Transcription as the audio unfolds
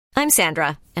I'm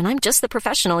Sandra, and I'm just the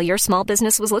professional your small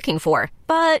business was looking for.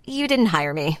 But you didn't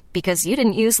hire me because you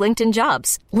didn't use LinkedIn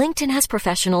Jobs. LinkedIn has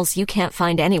professionals you can't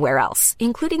find anywhere else,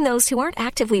 including those who aren't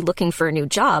actively looking for a new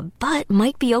job, but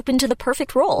might be open to the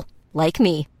perfect role, like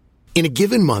me. In a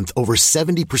given month, over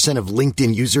 70% of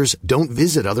LinkedIn users don't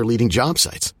visit other leading job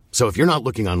sites. So if you're not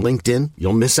looking on LinkedIn,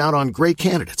 you'll miss out on great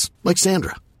candidates like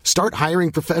Sandra. Start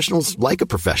hiring professionals like a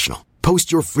professional.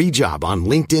 Post your free job on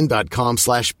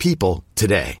linkedin.com/people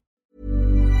today.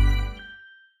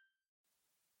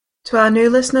 To our new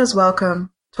listeners,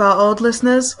 welcome. To our old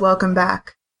listeners, welcome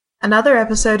back. Another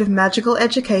episode of Magical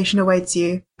Education awaits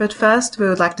you, but first we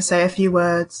would like to say a few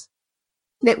words.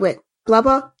 Nitwit,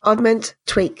 blubber, oddment,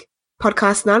 tweak.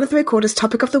 Podcast 9 3/4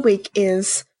 topic of the week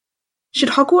is, should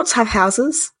Hogwarts have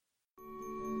houses?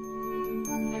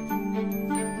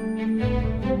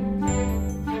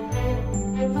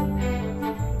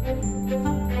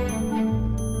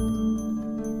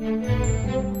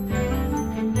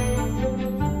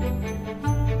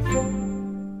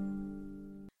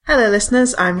 Hello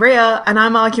listeners, I'm Rhea, and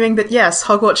I'm arguing that yes,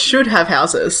 Hogwarts should have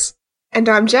houses. And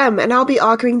I'm Jem, and I'll be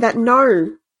arguing that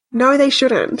no, they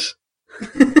shouldn't.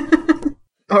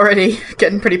 Already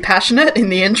getting pretty passionate in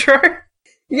the intro.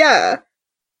 Yeah.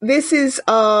 This is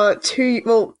our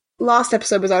last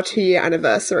episode was our 2-year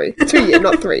anniversary. 2-year,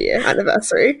 not 3-year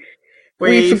anniversary.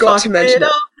 We forgot to mention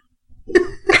it.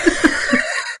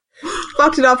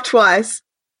 Fucked it up twice.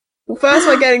 First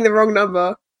by getting the wrong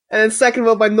number, and then second of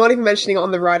all by not even mentioning it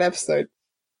on the right episode.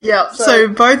 Yeah, so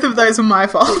both of those were my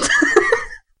fault.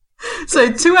 So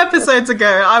 2 episodes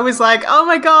ago, I was like, oh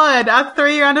my god, our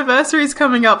 3-year anniversary is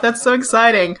coming up. That's so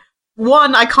exciting.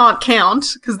 1, I can't count,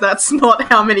 because that's not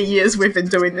how many years we've been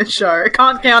doing this show. I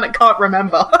can't count, I can't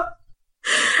remember.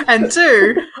 And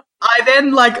 2, I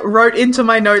then, wrote into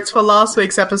my notes for last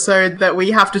week's episode that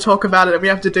we have to talk about it and we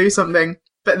have to do something.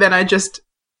 But then I just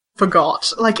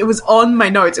forgot. It was on my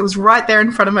notes. It was right there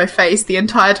in front of my face the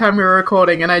entire time we were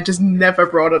recording, and I just never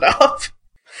brought it up.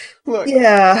 Look.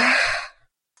 Yeah.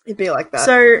 It'd be like that.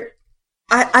 So,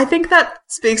 I think that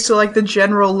speaks to, the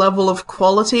general level of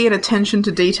quality and attention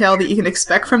to detail that you can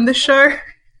expect from this show.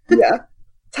 Yeah.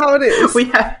 That's how it is. We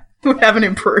haven't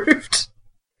improved.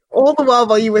 All the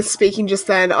while you were speaking just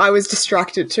then, I was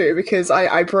distracted too, because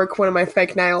I broke one of my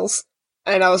fake nails,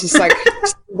 and I was just,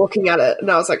 looking at it, and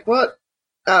I was like, what?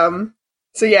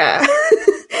 So yeah.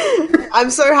 I'm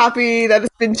so happy that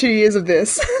it's been 2 years of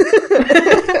this.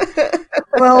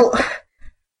 Well,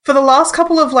 for the last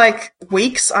couple of,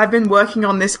 weeks, I've been working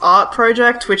on this art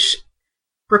project, which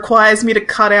requires me to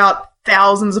cut out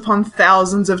thousands upon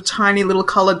thousands of tiny little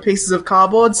coloured pieces of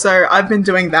cardboard, so I've been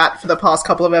doing that for the past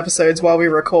couple of episodes while we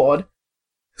record.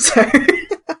 So,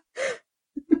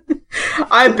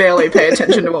 I barely pay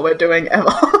attention to what we're doing,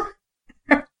 ever.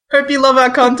 Hope you love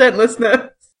our content, listeners.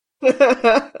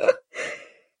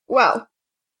 Well,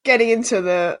 getting into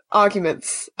the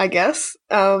arguments, I guess.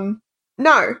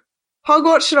 No.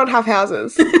 Hogwarts should not have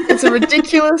houses. It's a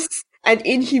ridiculous and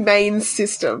inhumane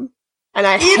system. And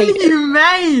I hate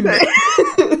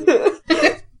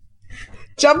it.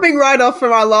 Jumping right off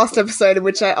from our last episode in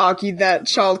which I argued that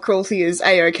child cruelty is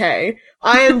A-okay,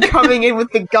 I am coming in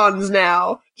with the guns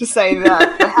now to say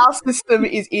that the house system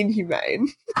is inhumane.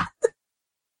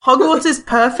 Hogwarts is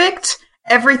perfect.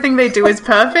 Everything they do is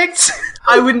perfect.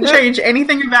 I wouldn't change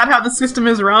anything about how the system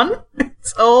is run.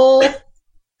 It's all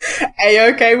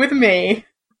A-okay with me.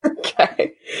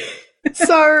 Okay.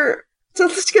 So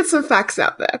let's get some facts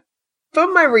out there.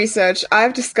 From my research,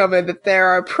 I've discovered that there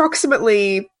are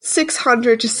approximately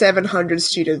 600 to 700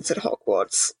 students at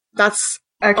Hogwarts. That's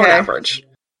on average.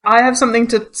 I have something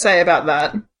to say about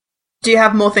that. Do you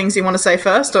have more things you want to say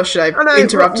first, or should I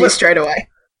interrupt you straight away?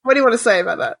 What do you want to say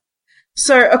about that?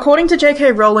 So, according to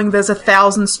J.K. Rowling, there's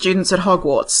 1,000 students at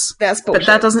Hogwarts. That's bullshit. But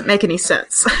that doesn't make any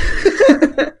sense.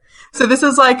 So this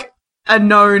is a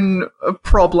known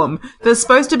problem. There's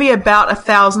supposed to be about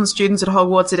 1,000 students at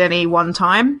Hogwarts at any one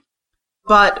time.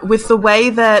 But with the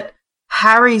way that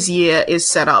Harry's year is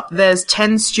set up, there's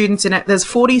 10 students in it. There's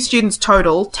 40 students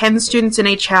total, 10 students in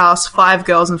each house, 5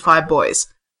 girls and 5 boys.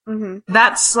 Mm-hmm.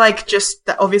 That's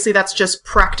obviously that's just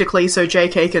practically so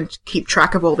JK can keep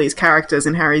track of all these characters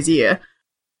in Harry's year.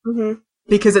 Mm-hmm.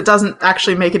 Because it doesn't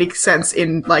actually make any sense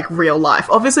in, real life.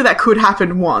 Obviously that could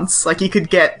happen once. You could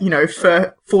get,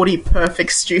 40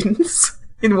 perfect students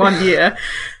in 1 year.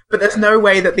 But there's no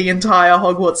way that the entire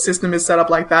Hogwarts system is set up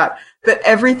like that. But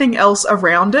everything else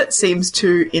around it seems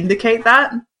to indicate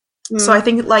that. Mm. So I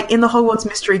think, in the Hogwarts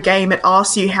Mystery Game, it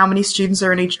asks you how many students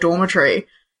are in each dormitory.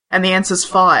 And the answer's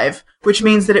 5, which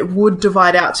means that it would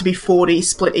divide out to be 40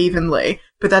 split evenly.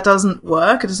 But that doesn't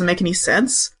work. It doesn't make any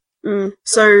sense.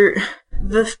 So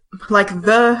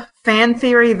the fan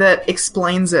theory that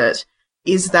explains it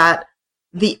is that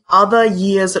the other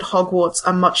years at Hogwarts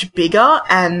are much bigger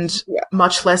and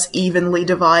much less evenly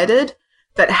divided.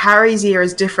 That Harry's year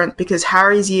is different because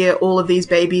Harry's year, all of these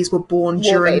babies were born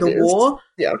during the war.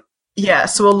 Yeah. Yeah,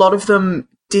 so a lot of them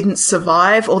didn't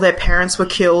survive or their parents were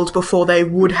killed before they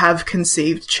would have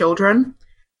conceived children.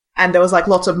 And there was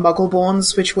lots of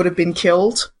Muggle-borns which would have been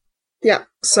killed. Yeah.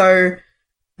 So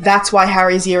that's why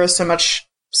Harry's year is so much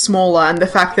smaller, and the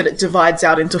fact that it divides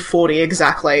out into 40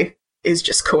 exactly is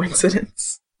just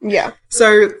coincidence. Yeah.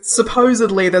 So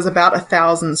supposedly there's about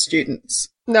 1,000 students.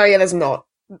 No, yeah, there's not.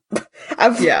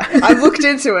 I've looked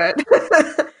into it.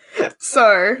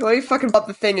 So, let me fucking pop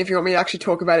the thing if you want me to actually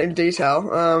talk about it in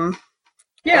detail.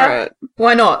 Yeah. Right.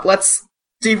 Why not? Let's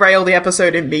derail the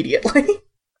episode immediately.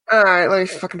 Alright, let me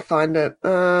fucking find it.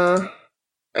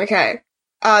 Okay.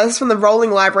 This is from the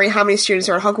Rolling Library, how many students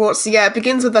are at Hogwarts. So yeah, it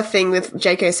begins with the thing with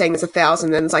JK saying there's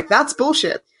 1,000, and it's that's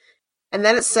bullshit. And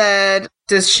then it said...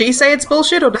 Does she say it's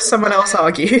bullshit, or does someone else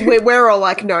argue? We're all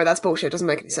no, that's bullshit, doesn't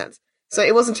make any sense. So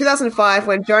it was in 2005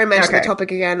 when Joey mentioned the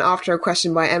topic again after a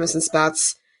question by Emerson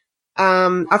Spouts.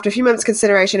 After a few moments'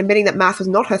 consideration, admitting that math was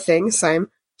not her thing, same,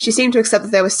 she seemed to accept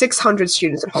that there were 600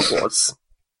 students at Hogwarts.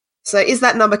 So is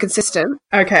that number consistent?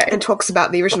 Okay. And talks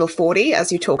about the original 40,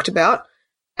 as you talked about.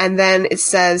 And then it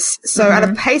says, at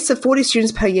a pace of 40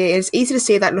 students per year, it is easy to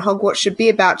see that in Hogwarts should be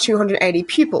about 280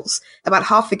 pupils, about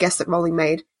half the guess that Rowling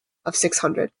made of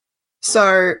 600.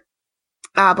 So...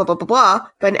 blah, blah, blah, blah.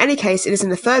 But in any case, it is in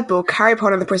the third book, Harry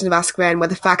Potter and the Prisoner of Azkaban, where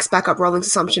the facts back up Rowling's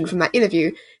assumption from that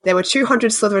interview. There were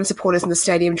 200 Slytherin supporters in the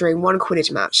stadium during one Quidditch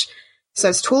match. So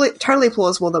it's totally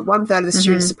plausible that 1/3 of the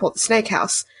students support the Snake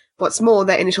House. What's more,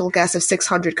 their initial guess of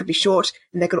 600 could be short,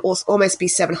 and there could also almost be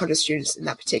 700 students in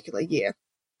that particular year.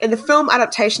 In the film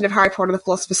adaptation of Harry Potter and the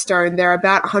Philosopher's Stone, there are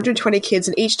about 120 kids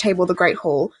in each table of the Great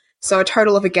Hall, so a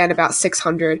total of, again, about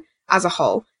 600 as a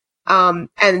whole. And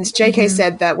JK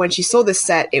said that when she saw this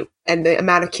set and the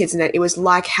amount of kids in it, it was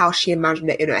like how she imagined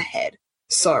it in her head.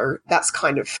 So that's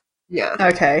kind of, yeah.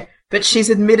 Okay. But she's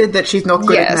admitted that she's not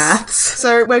good at maths.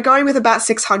 So we're going with about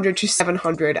 600 to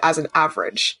 700 as an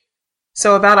average.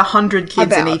 So about 100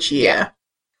 kids in each year. Yeah.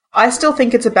 I still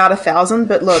think it's about 1,000,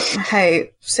 but look,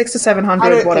 hey, 600 to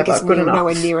 700, whatever, good enough.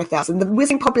 Nowhere near 1,000. The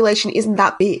Wizarding population isn't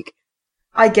that big.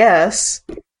 I guess.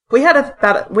 We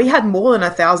had more than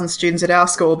 1,000 students at our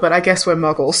school, but I guess we're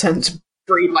Muggles and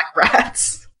breed like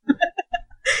rats.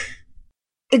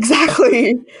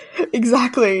 Exactly.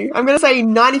 I'm going to say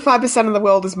 95% of the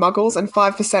world is Muggles and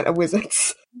 5% are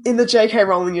wizards in the J.K.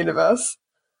 Rowling universe.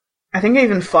 I think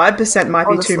even 5% might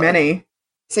be too many.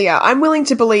 So yeah, I'm willing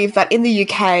to believe that in the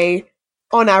UK,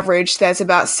 on average, there's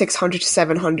about 600 to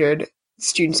 700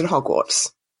 students in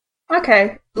Hogwarts.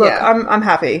 Okay. Look, yeah. I'm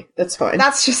happy. That's fine.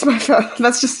 That's just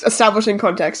that's just establishing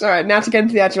context. All right, now to get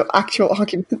into the actual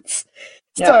arguments.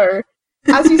 Yep. So,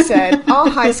 as you said, our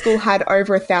high school had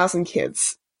over 1,000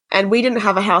 kids, and we didn't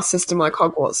have a house system like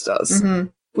Hogwarts does. Mm-hmm.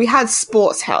 We had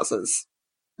sports houses,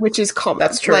 which is common.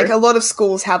 That's true. A lot of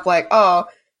schools have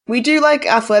we do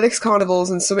athletics carnivals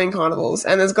and swimming carnivals,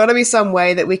 and there's got to be some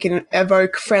way that we can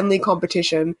evoke friendly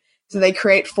competition. So they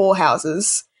create 4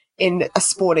 houses in a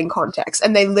sporting context,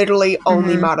 and they literally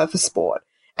only matter for sport.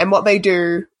 And what they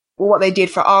did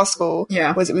for our school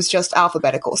was it was just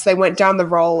alphabetical. So they went down the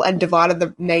roll and divided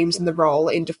the names in the roll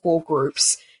into 4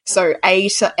 groups. So A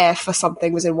to F or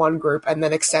something was in one group, and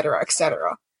then et cetera, et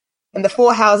cetera. And the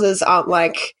 4 houses aren't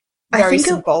very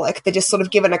symbolic. They're just sort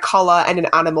of given a colour and an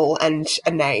animal and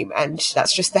a name, and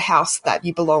that's just the house that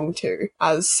you belong to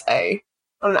on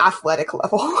an athletic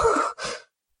level.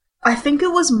 I think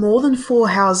it was more than 4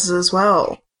 houses as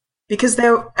well. Because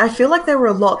I feel like there were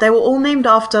a lot. They were all named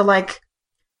after,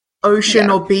 ocean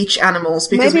or beach animals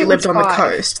because we lived on the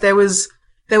coast. There was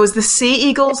the sea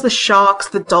eagles, the sharks,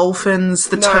 the dolphins,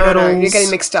 the turtles. No, you're getting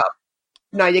mixed up.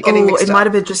 No, you're getting mixed up. It might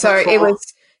have been just it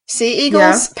was sea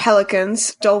eagles,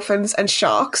 pelicans, dolphins, and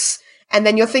sharks. And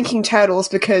then you're thinking turtles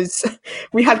because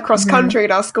we had cross-country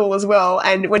at our school as well.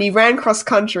 And when you ran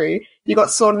cross-country, you got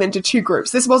sorted into 2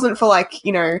 groups. This wasn't for,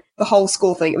 the whole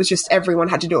school thing. It was just everyone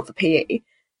had to do it for PE.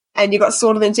 And you got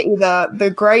sorted into either the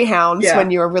greyhounds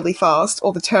when you were really fast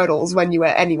or the turtles when you were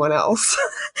anyone else.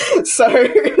 So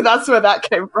that's where that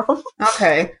came from.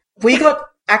 Okay. We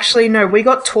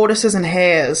got tortoises and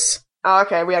hares. Oh,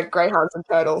 okay. We had greyhounds and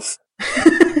turtles.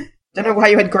 Don't know why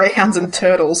you had greyhounds and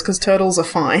turtles, because turtles are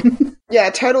fine. Yeah,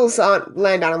 turtles aren't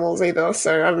land animals either,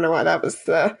 so I don't know why that was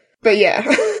there. But yeah.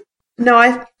 No,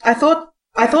 I thought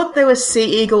I thought there were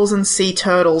Sea Eagles and Sea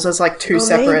Turtles as like two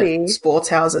separate sports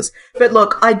houses. But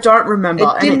look, I don't remember,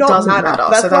 and it doesn't matter.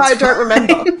 That's why I don't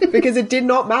remember, because it did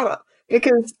not matter.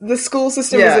 Because the school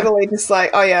system was literally just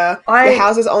like, oh yeah, the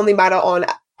houses only matter on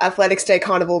Athletics Day,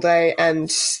 Carnival Day, and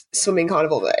Swimming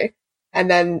Carnival Day. And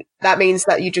then that means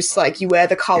that you just like, you wear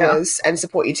the colours and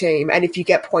support your team, and if you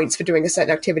get points for doing a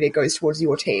certain activity, it goes towards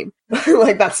your team.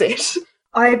 Like, that's it.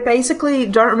 I basically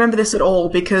don't remember this at all,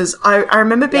 because I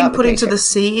remember being put into the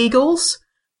Sea Eagles,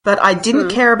 but I didn't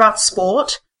care about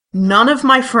sport. None of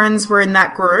my friends were in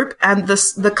that group, and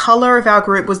the colour of our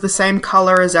group was the same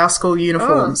colour as our school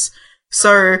uniforms.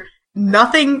 So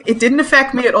it didn't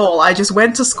affect me at all. I just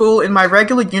went to school in my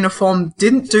regular uniform,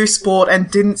 didn't do sport, and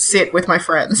didn't sit with my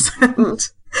friends.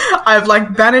 I've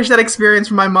like banished that experience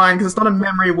from my mind because it's not a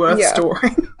memory worth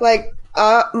storing. Like,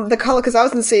 the colour, because I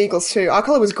was in the Sea Eagles too. Our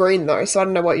colour was green though, so I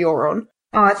don't know what you're on.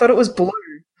 Oh, I thought it was blue.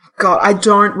 God, I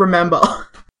don't remember.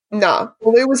 Nah,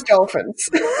 blue was dolphins.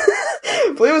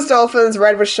 Blue was dolphins,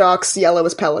 red was sharks, yellow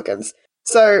was pelicans.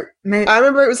 So, I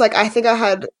remember it was like,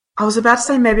 I was about to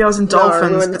say maybe I was in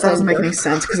dolphins, but that doesn't make any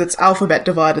sense because it's alphabet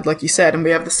divided, like you said, and we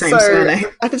have the same surname.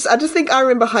 I just think I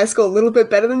remember high school a little bit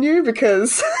better than you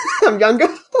because I'm younger.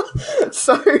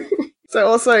 So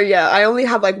also, yeah, I only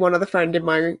had like one other friend in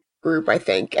my group, I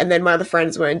think, and then my other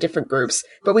friends were in different groups.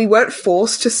 But we weren't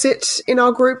forced to sit in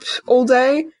our group all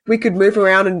day. We could move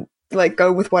around and like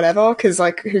go with whatever because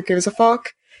like who gives a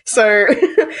fuck? So,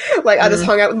 like, I just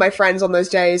hung out with my friends on those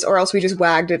days, or else we just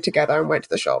wagged it together and went to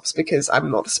the shops because I'm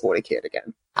not a sporty kid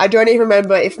again. I don't even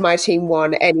remember if my team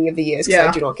won any of the years because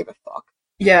I do not give a fuck.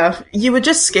 Yeah, you would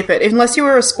just skip it. Unless you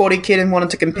were a sporty kid and wanted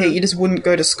to compete, you just wouldn't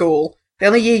go to school. The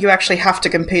only year you actually have to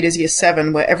compete is year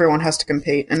 7, where everyone has to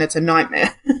compete, and it's a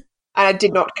nightmare. And I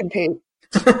did not compete.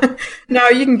 No,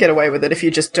 you can get away with it if you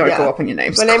just don't go up when your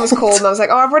name's called. My name was called, and I was like,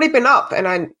 oh, I've already been up, and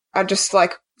I just,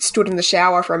 like, stood in the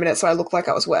shower for a minute so I looked like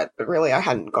I was wet, but really I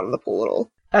hadn't gone to the pool at all.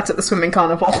 That's at the swimming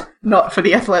carnival, not for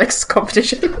the athletics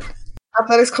competition.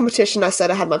 Athletics competition, I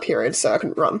said I had my period, so I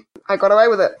couldn't run. I got away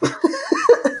with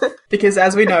it. Because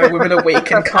as we know, women are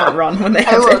weak and can't run when they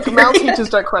have their period. Male teachers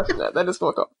don't question it, they just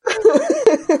walk up.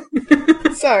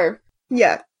 So,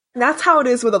 yeah. That's how it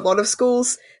is with a lot of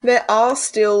schools. There are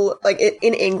still, like,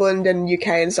 in England and UK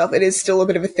and stuff, it is still a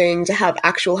bit of a thing to have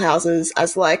actual houses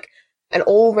as, like, an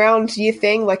all-round year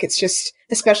thing. Like, it's just,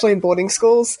 especially in boarding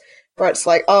schools, where it's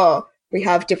like, oh, we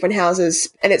have different houses,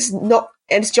 and it's not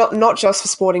just for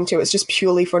sporting too, it's just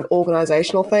purely for an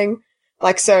organisational thing.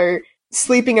 Like, so,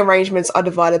 sleeping arrangements are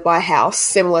divided by house,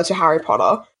 similar to Harry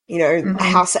Potter. You know,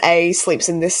 House A sleeps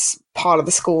in this part of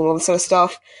the school and all this sort of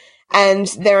stuff. And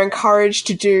they're encouraged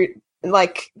to do,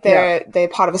 like, they're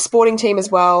part of a sporting team as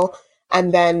well,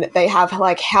 and then they have,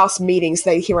 like, house meetings,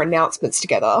 they hear announcements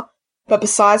together. But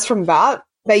besides from that,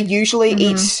 they usually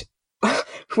eat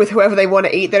with whoever they want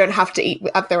to eat. They don't have to eat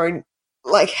at their own,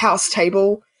 like, house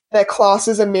table. Their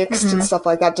classes are mixed and stuff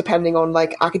like that, depending on,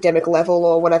 like, academic level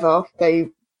or whatever they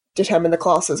determine the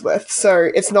classes with. So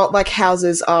it's not like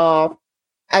houses are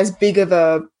as big of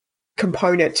a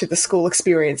component to the school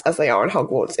experience as they are in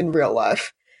Hogwarts in real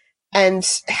life. And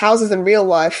houses in real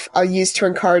life are used to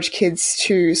encourage kids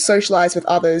to socialize with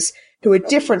others who are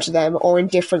different to them or in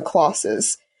different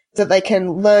classes, so that they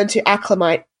can learn to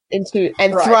acclimate into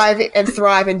and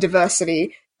thrive in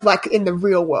diversity, like in the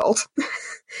real world.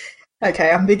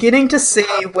 Okay, I'm beginning to see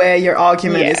where your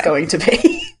argument is going to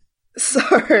be.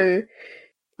 So,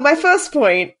 my first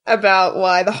point about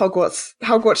why the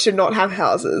Hogwarts should not have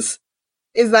houses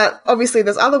is that obviously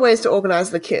there's other ways to organise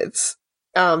the kids,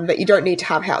 that you don't need to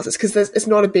have houses, because it's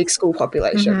not a big school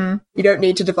population. You don't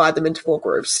need to divide them into 4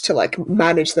 groups to, like,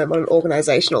 manage them on an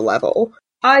organisational level.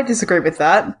 I disagree with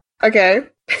that. Okay.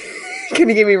 Can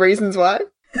you give me reasons why?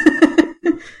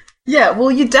 Yeah, well,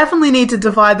 you definitely need to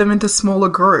divide them into smaller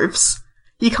groups.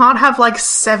 You can't have, like,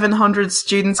 700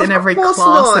 students in every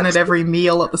class and at every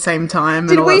meal at the same time.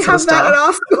 Did we have that at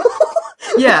our school?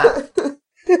 Yeah.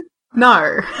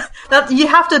 No. You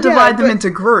have to divide them into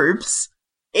groups.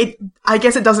 I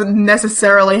guess it doesn't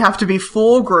necessarily have to be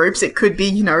 4 groups. It could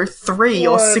be, 3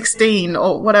 or 16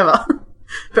 or whatever.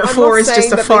 But 4 is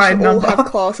just a fine number. All have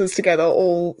classes together,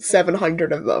 all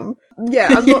 700 of them. Yeah,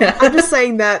 I'm just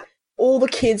saying that all the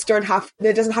kids there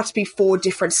doesn't have to be 4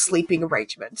 different sleeping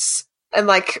arrangements. And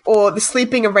or the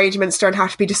sleeping arrangements don't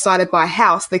have to be decided by a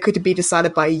house. They could be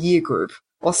decided by a year group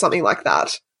or something like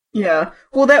that. Yeah.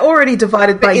 Well, they're already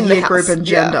divided by year group and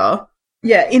gender.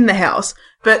 Yeah, in the house.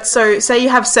 But so, say you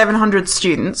have 700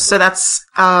 students, so that's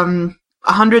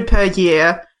 100 per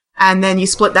year, and then you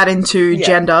split that into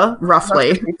gender,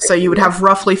 roughly. So you would have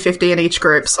roughly 50 in each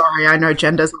group. Sorry, I know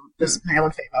gender's not just male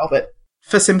and female, but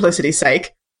for simplicity's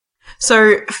sake.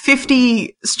 So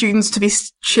 50 students to be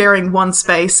sharing one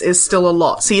space is still a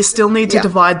lot. So you still need to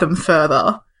divide them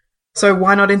further. So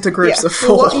why not into groups of 4?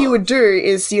 Well, what you would do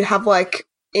is you have, like,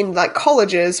 in, like,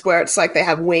 colleges where it's, like, they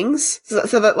have wings.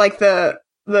 So that like, the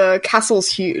castle's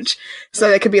huge. So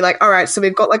they could be like, all right, so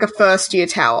we've got, like, a first-year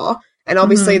tower. And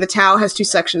obviously the tower has 2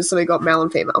 sections, so we've got male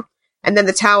and female. And then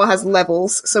the tower has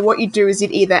levels. So what you do is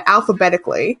you'd either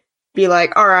alphabetically be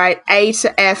like, all right, A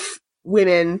to F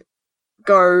women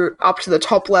go up to the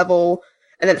top level.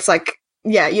 And then it's like,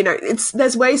 yeah, you know,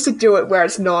 there's ways to do it where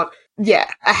it's not,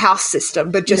 a house system,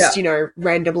 but just, you know,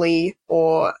 randomly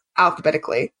or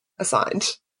alphabetically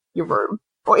assigned your room.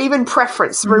 Or even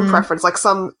room preference, like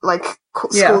some, like,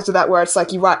 schools do that where it's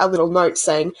like you write a little note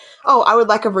saying, oh, I would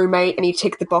like a roommate, and you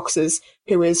tick the boxes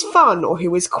who is fun, or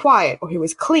who is quiet, or who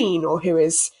is clean, or who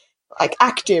is, like,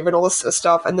 active, and all this sort of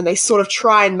stuff, and then they sort of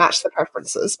try and match the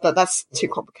preferences, but that's too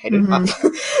complicated. But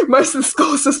most of the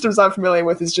school systems I'm familiar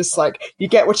with is just, like, you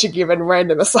get what you're given,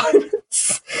 random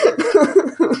assignments.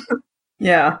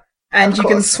 Yeah, and you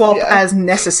can swap as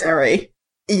necessary.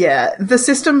 Yeah, the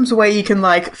systems where you can,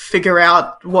 like, figure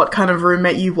out what kind of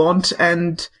roommate you want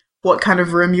and what kind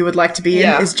of room you would like to be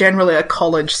in is generally a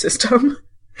college system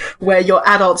where you're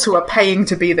adults who are paying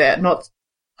to be there, not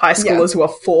high schoolers who are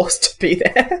forced to be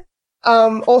there.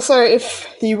 Also, if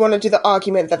you want to do the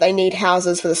argument that they need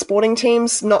houses for the sporting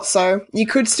teams, not so. You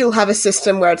could still have a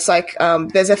system where it's like,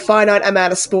 there's a finite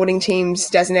amount of sporting teams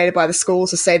designated by the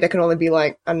schools to say there can only be,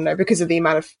 like, I don't know, because of the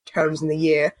amount of terms in the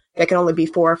year, there can only be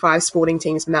 4 or 5 sporting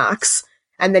teams max.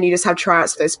 And then you just have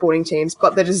tryouts for those sporting teams.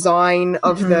 But the design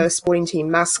of the sporting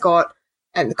team mascot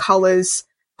and the colours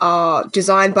are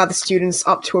designed by the students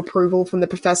up to approval from the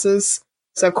professors.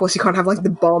 So, of course, you can't have, like, the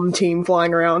bomb team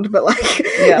flying around, but, like,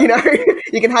 you know,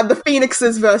 you can have the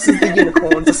phoenixes versus the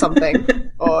unicorns or something.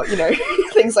 Or, you know,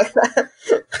 things like that.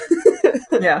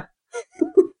 Yeah.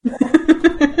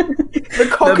 The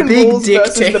cock and balls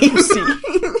versus the pussy.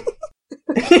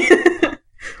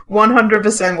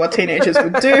 100% what teenagers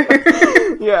would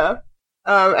do. Yeah.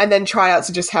 And then tryouts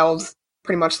are just held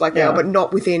pretty much like now, but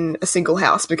not within a single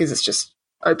house because it's just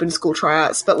open school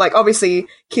tryouts. But, like, obviously,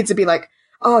 kids would be like,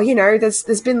 oh, you know,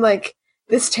 there's been, like,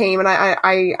 this team, and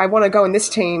I want to go in this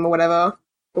team, or whatever,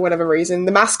 for whatever reason.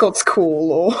 The mascot's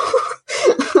cool,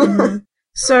 or...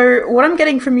 So, what I'm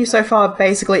getting from you so far,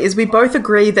 basically, is we both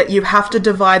agree that you have to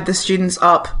divide the students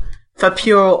up for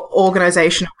pure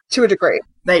organisation. To a degree.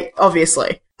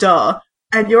 Obviously. Duh.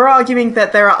 And you're arguing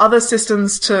that there are other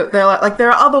systems there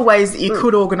are other ways that you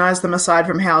could organise them aside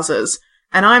from houses.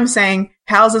 And I'm saying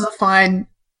houses are fine.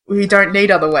 We don't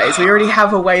need other ways. We already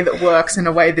have a way that works in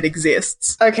a way that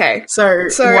exists. Okay. So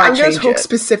why I'm going to talk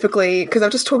specifically, because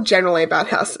I've just talked generally about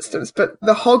house systems, but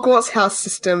the Hogwarts house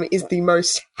system is the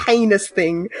most heinous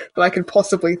thing that I can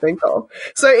possibly think of.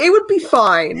 So it would be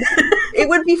fine. It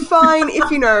would be fine if,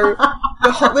 you know,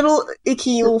 the hot little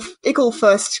ickle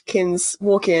firstkins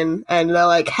walk in and they're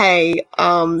like, hey,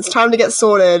 it's time to get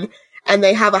sorted. And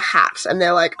they have a hat. And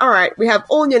they're like, all right, we have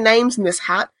all your names in this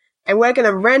hat. And we're going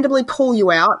to randomly pull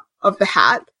you out of the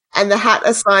hat, and the hat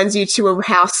assigns you to a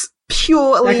house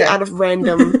purely out of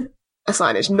random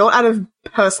assignage, not out of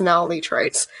personality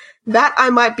traits. That I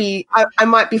might be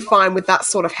fine with that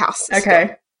sort of house system.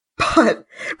 Okay. But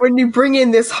when you bring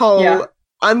in this whole,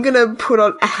 I'm going to put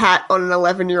on a hat on an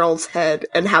 11-year-old's head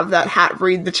and have that hat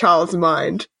read the child's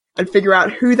mind and figure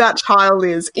out who that child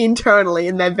is internally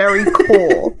in their very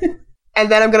core.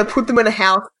 And then I'm going to put them in a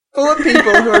house full of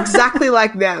people who are exactly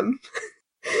like them.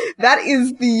 That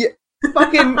is the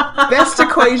fucking best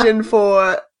equation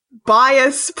for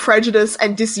bias, prejudice,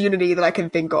 and disunity that I can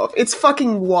think of. It's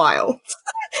fucking wild.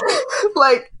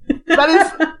 Like,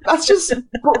 that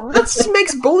just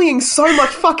makes bullying so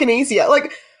much fucking easier.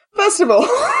 Like, first of all,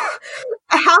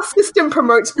 a house system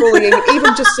promotes bullying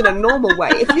even just in a normal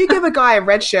way. If you give a guy a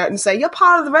red shirt and say, you're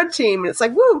part of the red team, and it's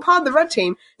like, woo, I'm part of the red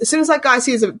team, as soon as that guy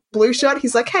sees a blue shirt,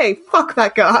 he's like, hey, fuck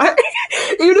that guy.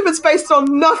 Even if it's based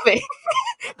on nothing.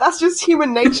 That's just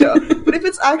human nature. But if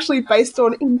it's actually based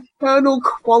on internal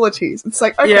qualities, it's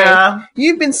like, okay,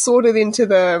 you've been sorted into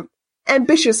the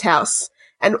ambitious house,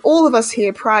 and all of us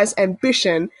here prize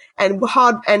ambition and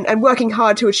working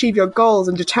hard to achieve your goals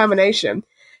and determination.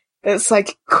 And it's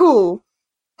like, cool.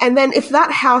 And then if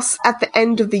that house at the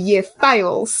end of the year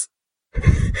fails,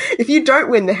 if you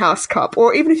don't win the house cup,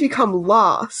 or even if you come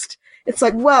last, it's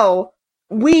like, well,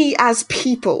 we as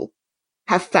people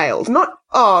have failed. Not,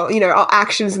 our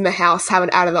actions in the house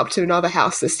haven't added up to another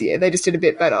house this year. They just did a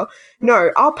bit better.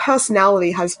 No, our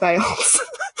personality has failed.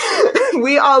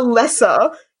 We are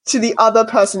lesser to the other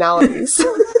personalities.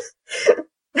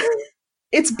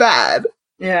 It's bad.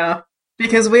 Yeah.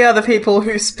 Because we are the people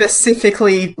who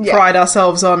specifically pride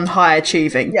ourselves on high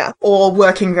achieving. Yeah. Or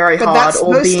working very hard,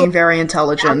 or being very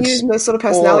intelligent. Those sort of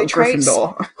personality traits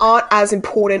aren't as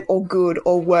important or good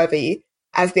or worthy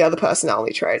as the other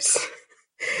personality traits.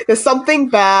 There's something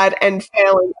bad and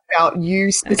failing about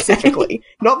you specifically. Okay.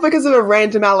 Not because of a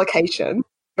random allocation,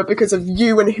 but because of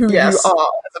you and who you are as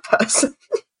a person.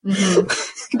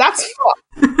 Mm-hmm. That's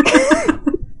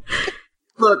fun.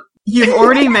 Look, you've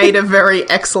already made a very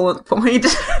excellent point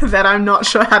that I'm not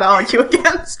sure how to argue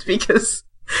against, because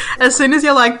as soon as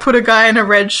you're like, put a guy in a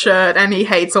red shirt and he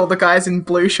hates all the guys in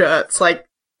blue shirts, like,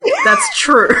 that's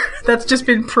true. That's just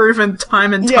been proven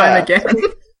time and time again.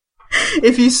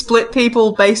 If you split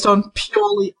people based on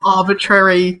purely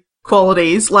arbitrary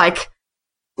qualities, like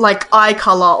eye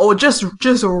color, or just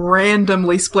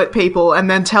randomly split people and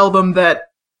then tell them that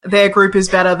their group is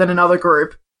better than another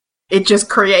group, it just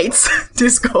creates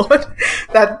discord.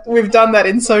 That we've done that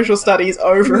in social studies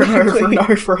over and over and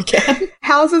over again.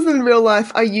 Houses in real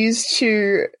life are used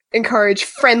to encourage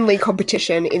friendly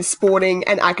competition in sporting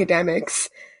and academics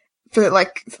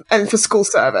and for school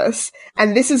service.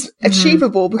 And this is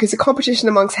achievable because the competition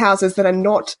amongst houses that are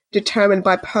not determined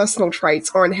by personal traits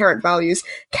or inherent values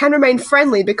can remain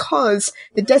friendly because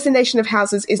the designation of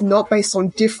houses is not based on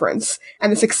difference,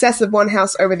 and the success of one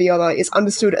house over the other is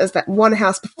understood as that one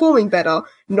house performing better,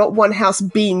 not one house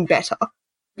being better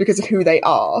because of who they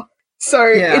are. So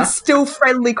it's still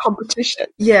friendly competition.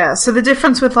 Yeah, so the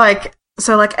difference with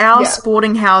our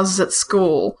sporting houses at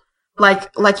school,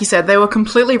 like you said, they were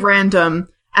completely random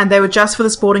and they were just for the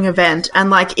sporting event.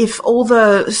 And if all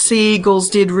the Sea Eagles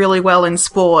did really well in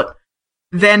sport,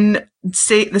 then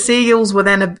the Sea Eagles were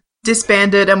then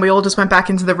disbanded and we all just went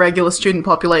back into the regular student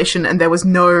population and there was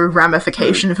no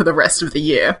ramification for the rest of the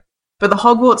year. But the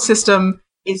Hogwarts system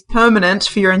is permanent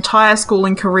for your entire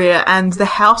schooling career, and the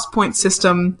house point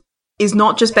system is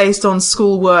not just based on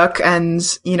schoolwork and,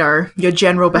 your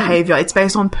general behavior. It's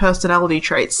based on personality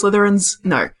traits.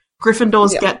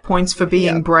 Gryffindors get points for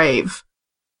being brave.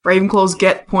 Ravenclaws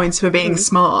get points for being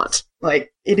smart.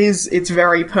 It's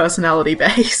very personality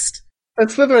based. And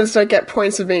Slytherins don't get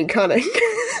points for being cunning,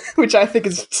 which I think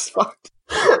is just fucked.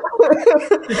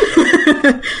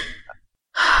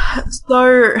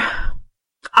 So,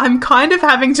 I'm kind of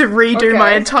having to redo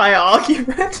my entire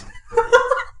argument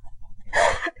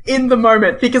in the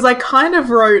moment, because I kind of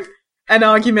wrote an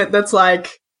argument that's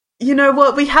you know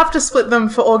what, we have to split them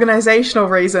for organizational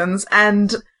reasons,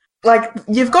 and,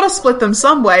 you've got to split them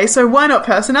some way, so why not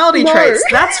personality traits?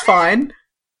 That's fine.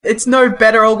 It's no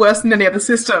better or worse than any other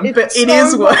system, but it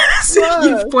is worse.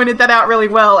 You've pointed that out really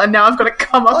well, and now I've got to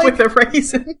come up with a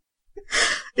reason.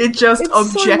 It just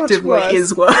objectively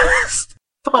is worse.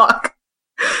 Fuck.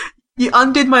 You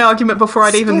undid my argument before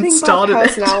I'd even started it.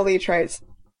 Personality traits.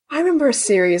 I remember a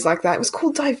series like that. It was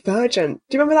called Divergent.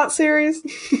 Do you remember that series?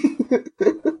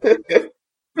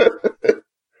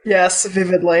 Yes,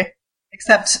 vividly.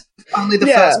 Except only the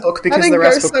first book, because the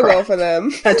rest were crap. Well for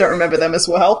them. I don't remember them as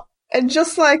well. And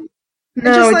just like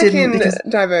in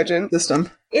Divergent,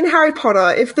 in Harry Potter,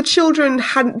 if the children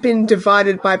hadn't been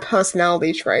divided by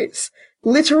personality traits,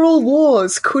 literal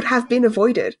wars could have been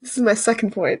avoided. This is my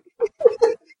second point.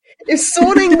 If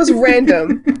sorting was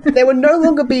random, there would no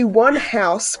longer be one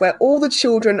house where all the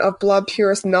children of blood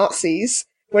purist Nazis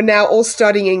were now all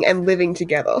studying and living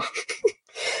together.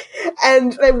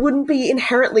 And there wouldn't be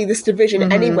inherently this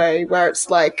division anyway, where it's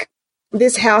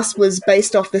this house was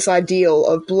based off this ideal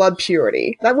of blood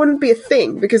purity. That wouldn't be a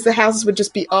thing, because the houses would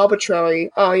just be arbitrary.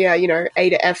 Oh yeah, A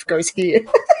to F goes here.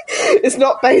 It's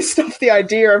not based off the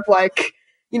idea of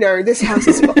this house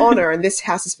is for honor, and this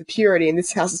house is for purity, and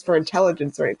this house is for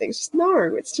intelligence or anything. It's just,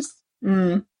 no, it's just...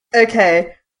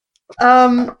 Okay.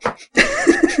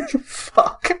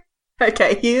 Fuck.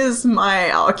 Okay, here's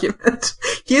my argument.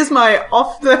 Here's my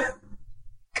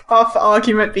off-the-cuff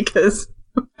argument, because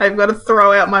I've got to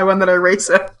throw out my one that I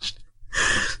researched.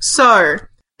 So,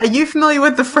 are you familiar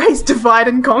with the phrase divide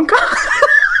and conquer?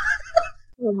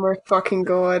 Oh my fucking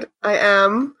god. I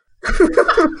am.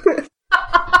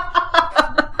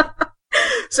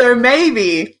 So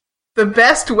maybe the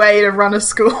best way to run a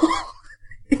school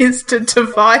is to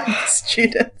divide the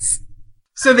students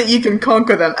so that you can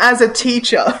conquer them. As a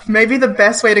teacher, maybe the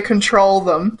best way to control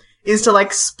them is to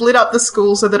split up the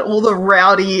school so that all the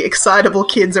rowdy, excitable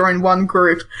kids are in one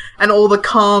group and all the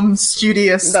calm,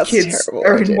 studious kids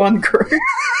are in one group.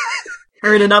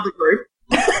 Or in another group.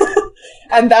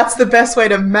 And that's the best way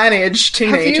to manage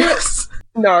teenagers.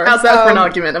 No. How's that for an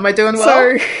argument? Am I doing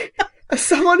well? So, as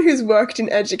someone who's worked in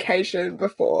education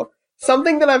before,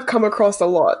 something that I've come across a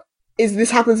lot is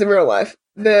this happens in real life.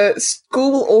 The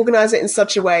school will organize it in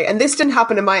such a way, and this didn't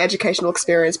happen in my educational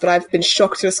experience, but I've been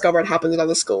shocked to discover it happens in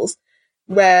other schools,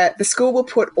 where the school will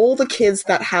put all the kids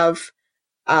that have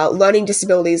learning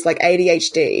disabilities like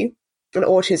ADHD and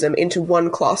autism into one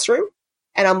classroom.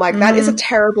 And I'm like, that is a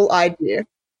terrible idea.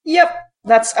 Yep,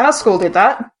 that's our school did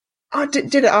that. Oh,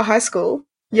 did it our high school?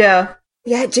 Yeah.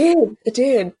 Yeah, it did. It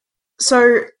did.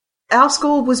 So our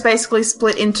school was basically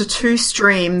split into 2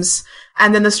 streams,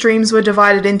 and then the streams were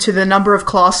divided into the number of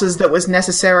classes that was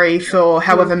necessary for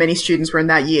however many students were in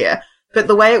that year. But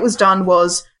the way it was done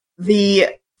was the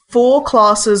 4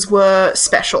 classes were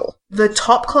special. The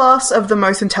top class of the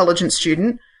most intelligent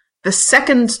student, the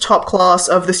second top class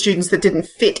of the students that didn't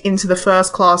fit into the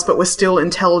first class but were still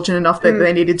intelligent enough that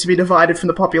they needed to be divided from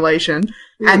the population,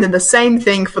 and then the same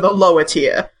thing for the lower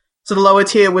tier. So the lower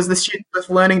tier was the students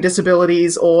with learning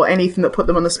disabilities or anything that put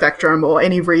them on the spectrum or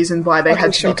any reason why they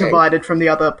had to be divided from the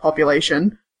other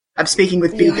population. I'm speaking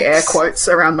with big air quotes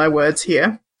around my words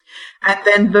here. And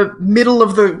then the middle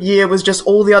of the year was just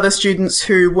all the other students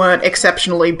who weren't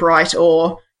exceptionally bright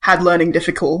or had learning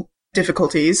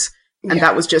difficulties. And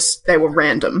that was just, they were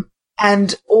random.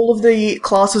 And all of the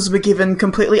classes were given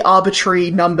completely arbitrary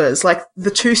numbers. Like,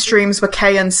 the 2 streams were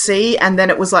K and C, and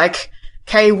then it was like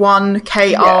K1,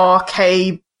 KR,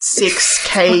 K6,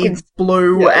 K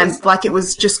blue, and like it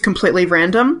was just completely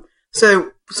random.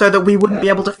 So that we wouldn't be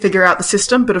able to figure out the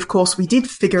system, but of course we did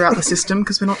figure out the system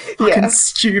because we're not fucking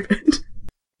stupid.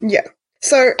 Yeah.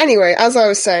 So anyway, as I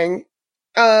was saying,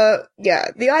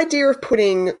 the idea of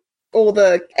putting all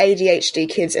the ADHD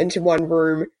kids into one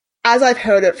room, as I've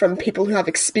heard it from people who have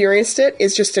experienced it,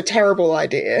 is just a terrible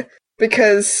idea,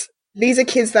 because these are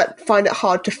kids that find it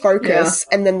hard to focus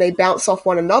and then they bounce off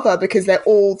one another because they're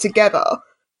all together.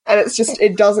 And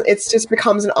it just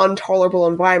becomes an intolerable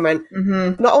environment.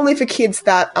 Not only for kids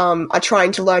that are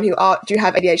trying to learn who do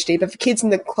have ADHD, but for kids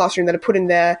in the classroom that are put in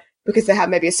there because they have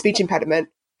maybe a speech impediment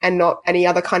and not any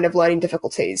other kind of learning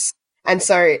difficulties. And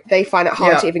so they find it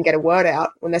hard to even get a word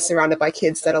out when they're surrounded by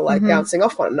kids that are like bouncing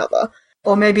off one another.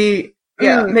 Or maybe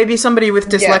somebody with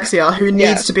dyslexia who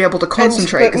needs to be able to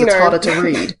concentrate because it's harder to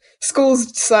read. Schools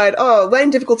decide,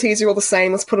 learning difficulties are all the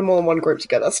same, let's put them all in one group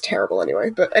together. That's terrible anyway.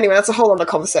 But anyway, that's a whole other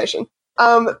conversation.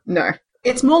 No.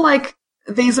 It's more like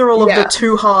these are all of the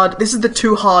too hard, this is the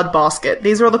too hard basket.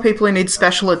 These are all the people who need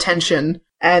special attention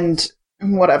and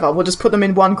whatever. We'll just put them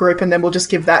in one group and then we'll just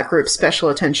give that group special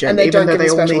attention, and even though they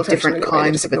all need different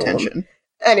kinds of attention.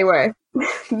 Anyway,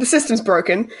 the system's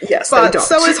broken. Yes, but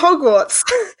so is Hogwarts.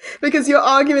 Because your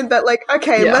argument that, like,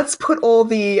 let's put all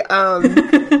the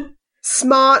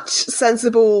smart,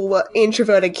 sensible,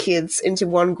 introverted kids into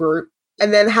one group,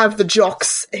 and then have the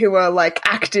jocks who are, like,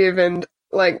 active and,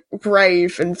 like,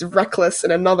 brave and reckless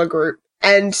in another group,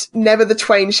 and never the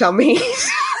twain shall meet,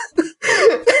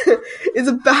 is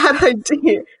a bad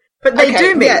idea. But they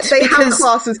do meet. Yeah, they have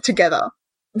classes together.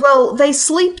 Well, they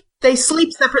sleep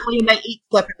separately and they eat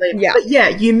separately. Yeah. But yeah,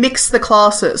 you mix the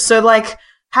classes. So, like,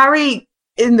 Harry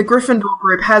in the Gryffindor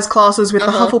group has classes with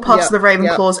the Hufflepuffs, the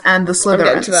Ravenclaws, and the Slytherins. I'm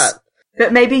getting to that.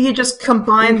 But maybe you just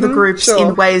combine the groups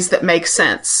in ways that make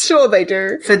sense. Sure they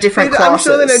do. For different classes.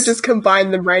 I'm sure they don't just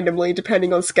combine them randomly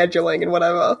depending on scheduling and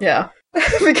whatever. Yeah.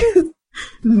 Because...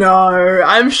 No,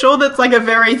 I'm sure that's like a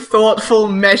very thoughtful,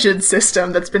 measured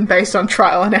system that's been based on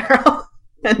trial and error.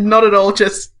 And not at all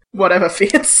just whatever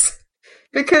fits.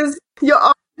 Because you're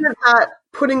arguing that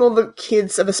putting all the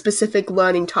kids of a specific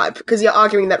learning type, because you're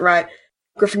arguing that, right,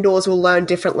 Gryffindors will learn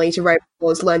differently to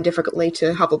Ravenclaws, learn differently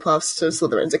to Hufflepuffs, to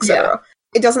Slytherins, etc. Yeah.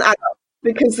 It doesn't add up.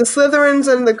 Because the Slytherins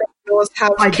and the Gryffindors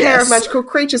have care of magical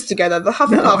creatures together. The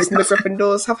Hufflepuffs and the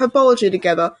Gryffindors have herbology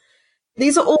together.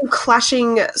 These are all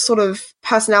clashing sort of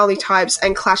personality types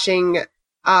and clashing,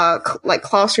 like,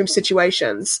 classroom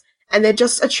situations. And they're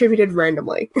just attributed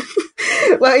randomly.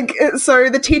 Like, so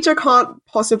the teacher can't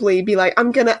possibly be like,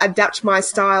 I'm gonna adapt my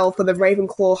style for the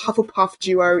Ravenclaw-Hufflepuff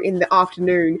duo in the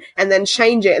afternoon, and then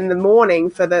change it in the morning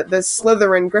for the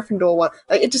Slytherin-Gryffindor one.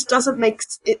 Like, it just doesn't make...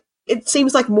 It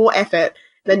seems like more effort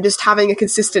than just having a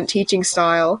consistent teaching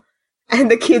style. And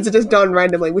the kids are just done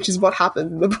randomly, which is what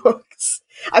happens in the books.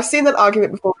 I've seen that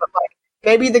argument before, but, like,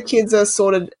 maybe the kids are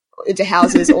sorted into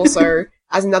houses also...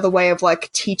 as another way of, like,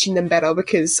 teaching them better,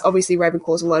 because obviously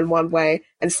Ravenclaws will learn one way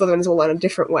and Slytherins will learn a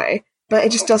different way. But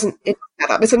it just doesn't add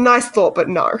up. It's a nice thought, but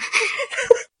no.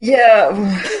 Yeah.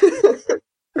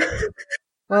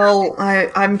 Well,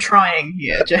 I'm trying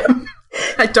here, Jem.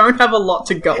 I don't have a lot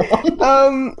to go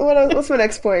on. What's my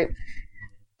next point?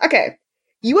 Okay.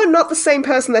 You are not the same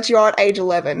person that you are at age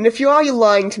 11. And if you are, you're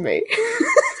lying to me.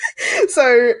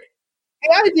 So,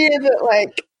 the idea that,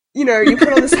 like, you know, you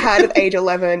put on this hat at age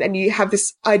 11 and you have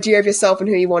this idea of yourself and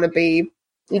who you want to be.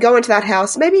 You go into that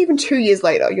house, maybe even 2 years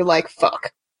later, you're like,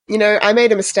 fuck. You know, I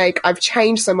made a mistake. I've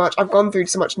changed so much. I've gone through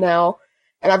so much now.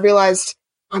 And I've realized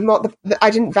I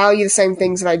didn't value the same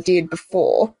things that I did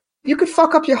before. You could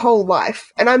fuck up your whole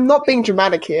life. And I'm not being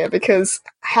dramatic here because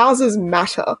houses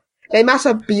matter. They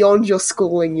matter beyond your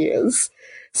schooling years.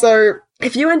 So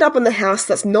if you end up in the house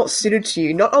that's not suited to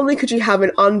you, not only could you have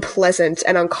an unpleasant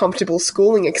and uncomfortable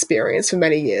schooling experience for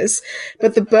many years,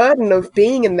 but the burden of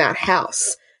being in that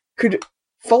house could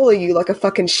follow you like a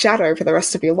fucking shadow for the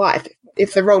rest of your life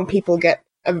if the wrong people get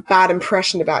a bad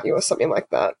impression about you or something like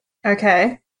that.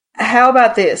 Okay. How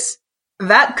about this?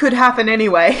 That could happen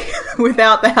anyway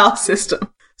without the house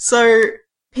system. So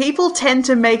people tend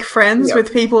to make friends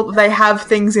with people that they have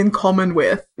things in common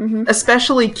with,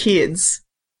 especially kids.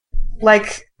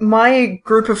 Like, my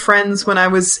group of friends when I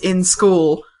was in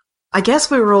school, I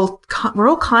guess we're all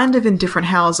kind of in different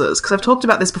houses, because I've talked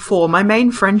about this before. My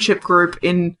main friendship group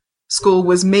in school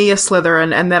was me, a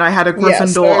Slytherin, and then I had a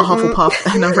Gryffindor, a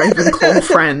Hufflepuff, and a Ravenclaw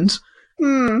friend.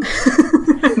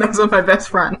 Those are my best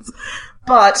friends.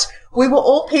 But we were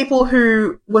all people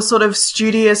who were sort of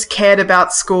studious, cared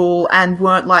about school, and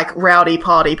weren't like rowdy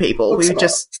party people. We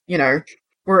just, you know,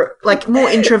 were like more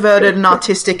introverted and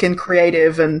artistic and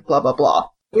creative and blah, blah, blah.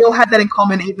 We all had that in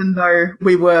common, even though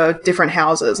we were different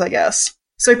houses, I guess.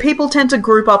 So people tend to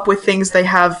group up with things they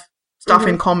have stuff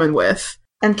in common with.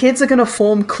 And kids are going to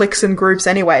form cliques and groups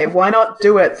anyway. Why not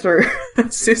do it through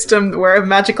a system where a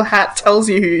magical hat tells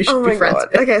you who you should be friends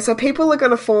with? Okay, so people are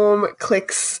going to form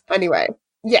cliques anyway.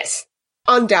 Yes,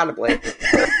 undoubtedly.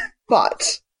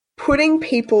 But putting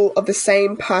people of the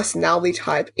same personality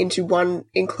type into one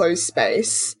enclosed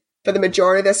space, for the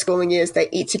majority of their schooling years, they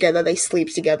eat together, they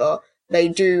sleep together, they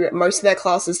do most of their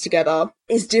classes together,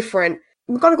 is different.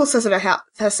 McGonagall says it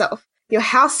herself. Your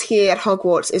house here at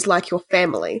Hogwarts is like your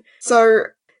family. So,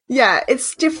 yeah,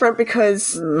 it's different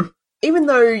because even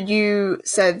though you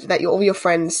said that all your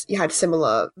friends, you had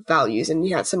similar values and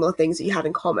you had similar things that you had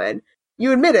in common,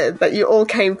 you admitted that you all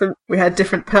came from... We had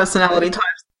different personality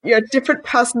types. You had different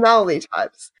personality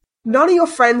types. None of your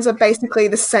friends are basically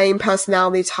the same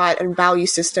personality type and value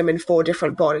system in 4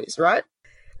 different bodies, right?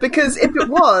 Because if it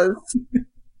was...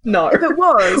 No. If it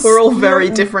was... We're all very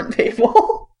different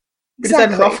people. Exactly. We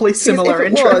just had roughly similar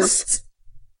interests.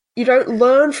 You don't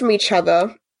learn from each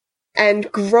other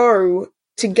and grow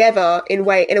together in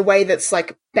a way that's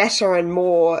like better and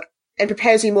more and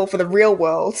prepares you more for the real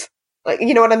world. Like,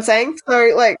 you know what I'm saying?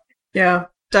 So, like... Yeah.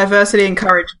 Diversity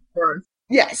encourages growth.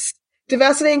 Yes.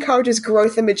 Diversity encourages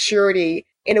growth and maturity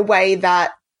in a way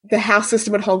that the house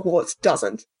system at Hogwarts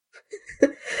doesn't.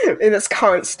 In its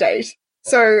current state.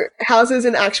 So, houses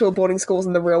in actual boarding schools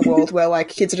in the real world where, like,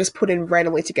 kids are just put in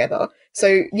randomly together.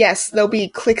 So, yes, there'll be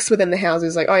cliques within the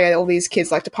houses, like, oh yeah, all these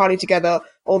kids like to party together,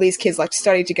 all these kids like to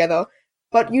study together.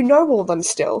 But you know all of them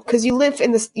still, because you live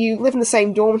in the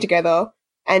same dorm together,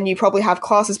 and you probably have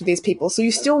classes with these people, so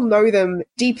you still know them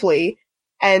deeply,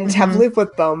 and have lived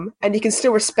with them, and you can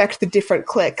still respect the different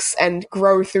cliques and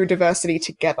grow through diversity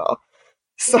together.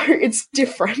 So, it's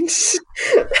different.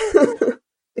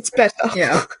 It's better.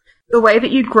 Yeah. The way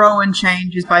that you grow and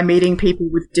change is by meeting people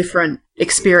with different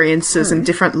experiences and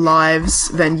different lives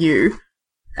than you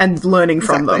and learning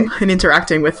from them and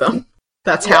interacting with them.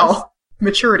 That's how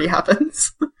maturity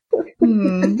happens.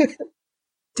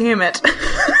 Damn it.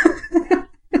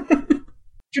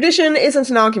 Tradition isn't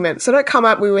an argument, so don't come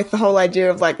at me with the whole idea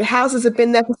of, like, the houses have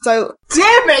been there for so...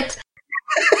 Damn it!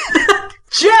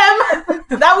 Gem!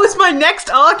 That was my next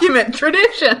argument.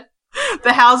 Tradition.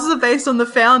 The houses are based on the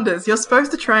founders. You're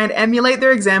supposed to try and emulate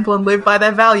their example and live by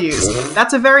their values.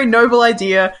 That's a very noble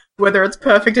idea, whether it's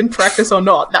perfect in practice or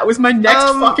not. That was my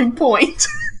next fucking point.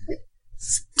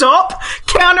 Stop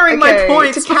countering my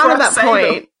points. To counter that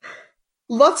point,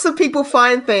 lots of people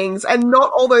find things, and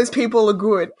not all those people are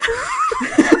good.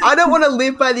 I don't want to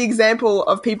live by the example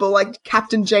of people like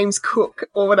Captain James Cook,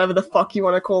 or whatever the fuck you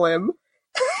want to call him.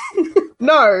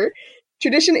 No,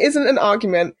 tradition isn't an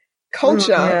argument.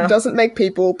 Culture doesn't make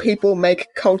people, people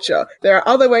make culture. There are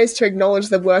other ways to acknowledge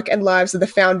the work and lives of the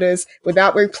founders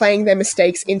without replaying their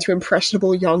mistakes into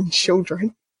impressionable young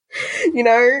children. You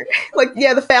know? Like,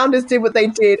 yeah, the founders did what they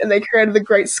did and they created a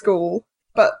great school.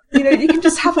 But, you know, you can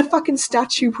just have a fucking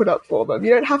statue put up for them.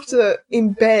 You don't have to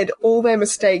embed all their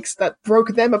mistakes that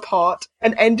broke them apart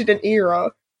and ended an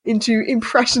era into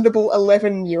impressionable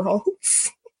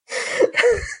 11-year-olds.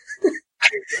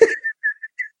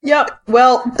 Yep,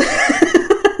 well,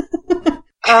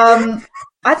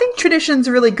 I think tradition's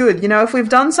really good. You know, if we've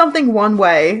done something one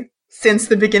way, since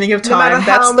the beginning of time.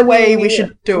 That's the way we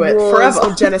should do it forever.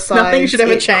 Or genocide, nothing should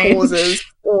ever change. Causes,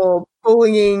 or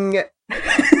bullying.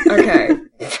 Okay.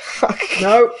 Fuck.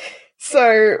 Nope.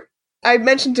 So, I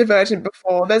mentioned Divergent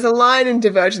before. There's a line in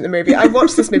Divergent, the movie. I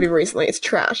watched this movie recently. It's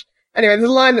trash. Anyway, there's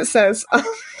a line that says...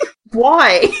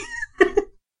 Why?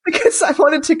 Because I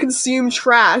wanted to consume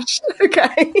trash.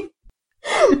 Okay.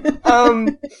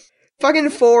 Fucking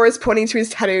 4 is pointing to his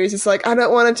tattoos. It's like, I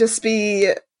don't want to just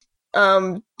be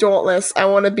dauntless. I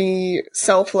want to be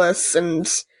selfless and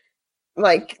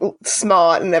like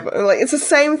smart and everything. Like, it's the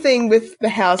same thing with the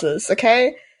houses,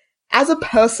 okay? As a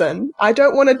person, I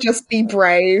don't want to just be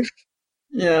brave.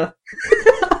 Yeah.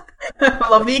 I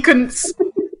love that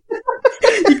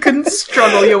you couldn't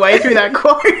struggle your way through that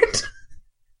quote.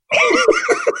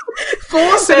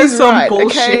 4 says some right,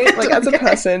 bullshit. Okay? Like, as a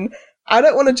person, I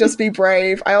don't want to just be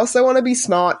brave. I also want to be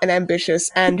smart and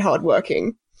ambitious and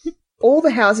hardworking. All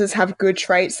the houses have good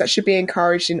traits that should be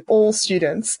encouraged in all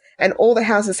students, and all the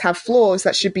houses have flaws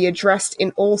that should be addressed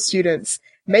in all students.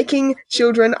 Making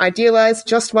children idealize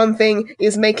just one thing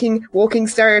is making walking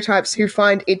stereotypes who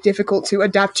find it difficult to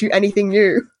adapt to anything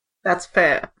new. That's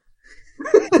fair.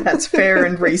 That's fair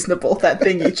and reasonable, that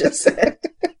thing you just said.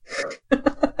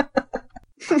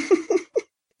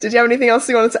 Did you have anything else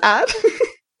you wanted to add?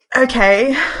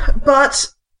 Okay, but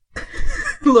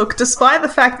look, despite the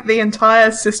fact that the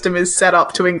entire system is set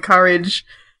up to encourage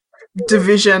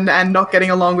division and not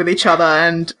getting along with each other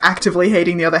and actively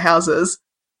hating the other houses,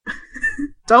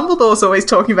 Dumbledore's always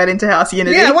talking about inter-house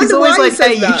unity. Yeah, he's always like,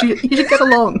 hey, you should get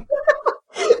along.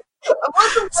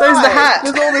 So's the hat.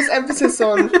 There's all this emphasis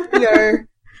on,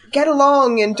 get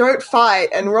along and don't fight,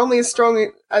 and we're only as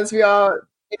strong as we are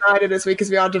united as weak as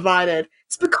we are divided.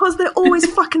 It's because they're always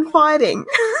fucking fighting.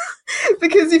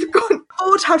 Because you've got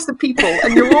all types of people,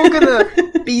 and you're all gonna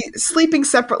be sleeping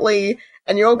separately,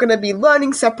 and you're all gonna be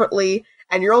learning separately,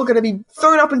 and you're all gonna be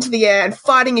thrown up into the air and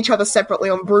fighting each other separately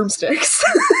on broomsticks.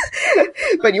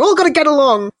 But you all gotta get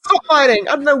along. Stop fighting.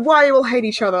 I don't know why you all hate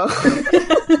each other.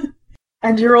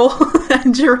 And you're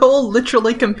all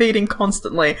literally competing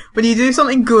constantly. When you do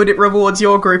something good, it rewards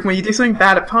your group. When you do something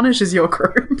bad, it punishes your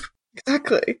group.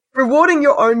 Exactly. Rewarding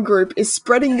your own group is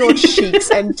spreading your cheeks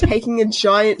and taking a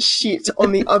giant shit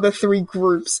on the other 3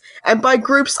 groups. And by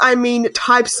groups, I mean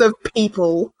types of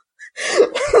people.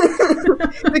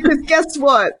 Because guess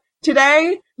what?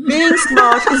 Today, being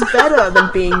smart is better than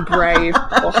being brave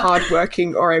or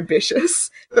hardworking or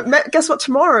ambitious. But guess what?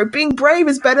 Tomorrow, being brave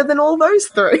is better than all those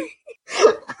 3.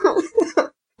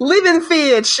 Live in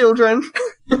fear, children.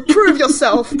 Prove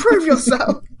yourself. Prove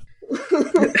yourself.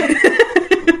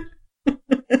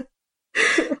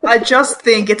 I just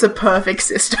think it's a perfect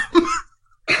system.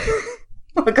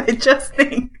 Look, I just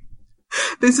think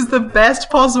this is the best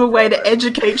possible way to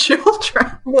educate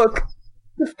children. Look,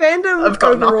 the fandom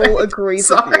overall agrees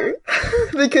with you.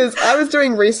 Because I was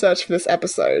doing research for this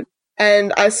episode,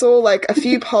 and I saw, like, a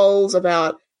few polls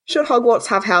about should Hogwarts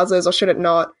have houses or should it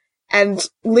not? And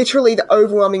literally the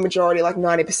overwhelming majority, like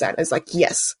 90%, is like,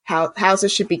 yes,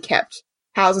 houses should be kept.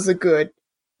 Houses are good.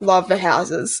 Love the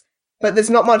houses. But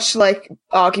there's not much, like,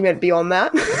 argument beyond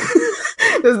that.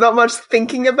 There's not much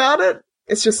thinking about it.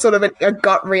 It's just sort of a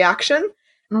gut reaction.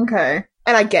 Okay.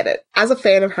 And I get it. As a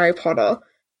fan of Harry Potter,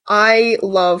 I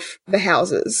love the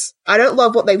houses. I don't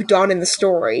love what they've done in the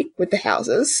story with the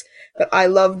houses, but I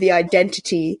love the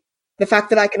identity, the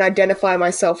fact that I can identify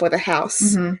myself with a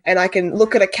house, and I can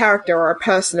look at a character or a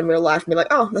person in real life and be like,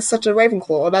 oh, that's such a Ravenclaw,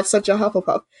 or that's such a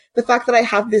Hufflepuff. The fact that I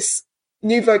have this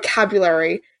new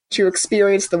vocabulary to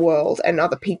experience the world and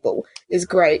other people is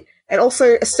great. And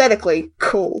also, aesthetically,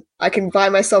 cool. I can buy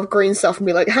myself green stuff and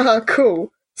be like, haha,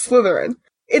 cool, Slytherin.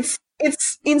 It's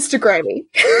Instagrammy.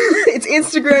 It's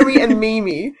Instagrammy and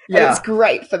memey, and it's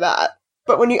great for that.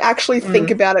 But when you actually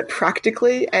think about it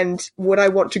practically, and would I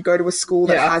want to go to a school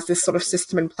that has this sort of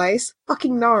system in place?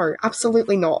 Fucking no,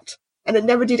 absolutely not. And it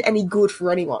never did any good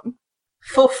for anyone.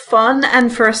 For fun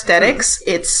and for aesthetics,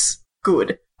 it's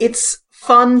good. It's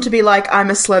fun to be like,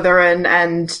 I'm a Slytherin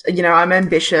and, I'm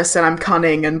ambitious and I'm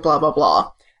cunning and blah, blah,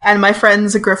 blah. And my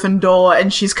friend's a Gryffindor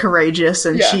and she's courageous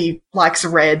and she likes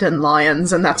red and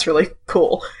lions and that's really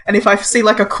cool. And if I see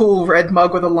like a cool red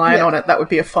mug with a lion on it, that would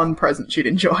be a fun present she'd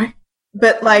enjoy.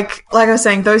 But like I was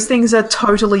saying, those things are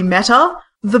totally meta.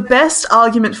 The best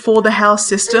argument for the house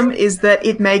system is that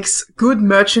it makes good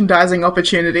merchandising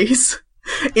opportunities.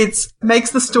 It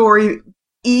makes the story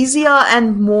easier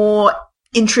and more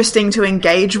interesting to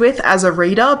engage with as a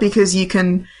reader because you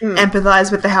can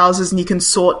empathize with the houses and you can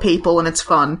sort people and it's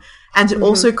fun. And it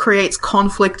also creates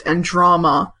conflict and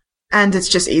drama and it's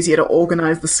just easier to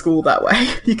organize the school that way.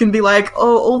 You can be like,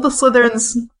 oh, all the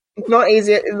Slytherins It's not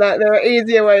easy. There are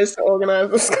easier ways to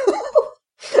organise the school.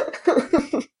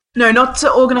 No, not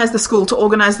to organise the school, to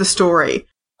organise the story.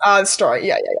 The story.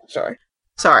 Yeah,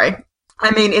 Sorry.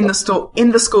 I mean, in the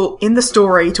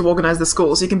story to organise the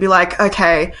schools, you can be like,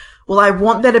 okay, well, I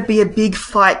want there to be a big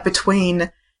fight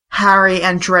between Harry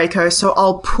and Draco, so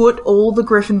I'll put all the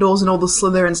Gryffindors and all the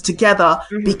Slytherins together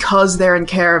because they're in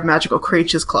care of magical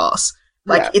creatures class.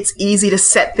 Like, it's easy to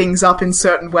set things up in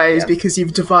certain ways because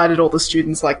you've divided all the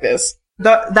students like this.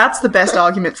 That's the best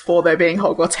argument for there being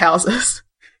Hogwarts houses.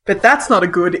 But that's not a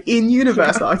good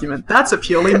in-universe argument. That's a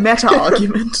purely meta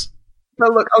argument.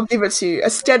 But look, I'll give it to you.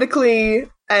 Aesthetically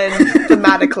and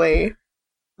thematically,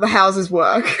 the houses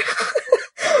work.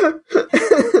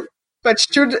 But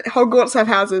should Hogwarts have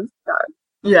houses? No.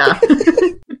 Yeah.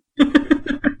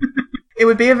 It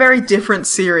would be a very different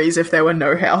series if there were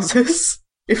no houses.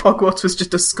 If Hogwarts was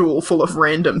just a school full of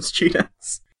random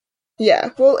students. Yeah,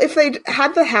 well, if they'd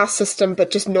had the house system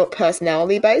but just not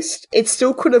personality-based, it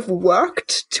still could have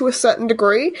worked to a certain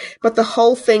degree, but the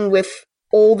whole thing with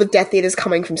all the Death Eaters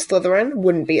coming from Slytherin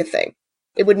wouldn't be a thing.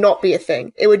 It would not be a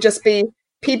thing. It would just be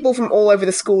people from all over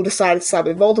the school decided to side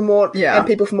with Voldemort, and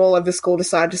people from all over the school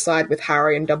decided to side with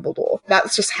Harry and Dumbledore.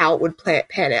 That's just how it would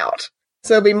pan out.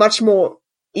 So it'd be much more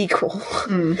equal.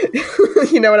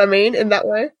 You know what I mean? In that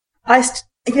way? I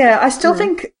still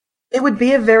think it would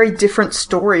be a very different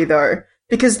story, though,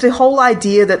 because the whole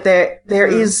idea that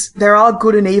there are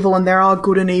good and evil and there are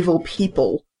good and evil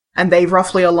people, and they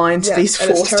roughly align to these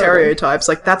four stereotypes,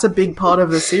 like, that's a big part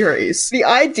of the series. The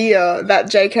idea that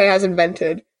JK has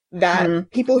invented that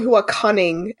people who are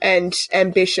cunning and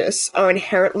ambitious are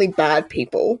inherently bad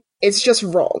people is just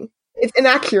wrong. It's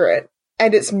inaccurate,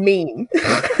 and it's mean.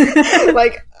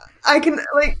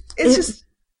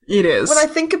 It is. When I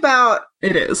think about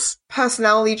it is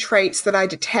personality traits that I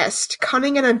detest,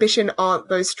 cunning and ambition aren't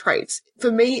those traits. For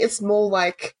me, it's more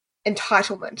like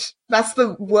entitlement. That's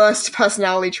the worst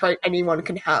personality trait anyone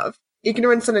can have.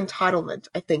 Ignorance and entitlement,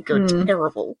 I think, are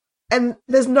terrible. And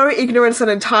there's no ignorance and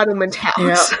entitlement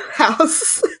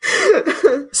house.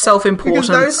 Self-importance. Because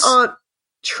those aren't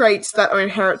traits that are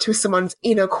inherent to someone's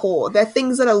inner core. They're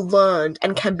things that are learned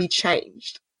and can be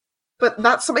changed. But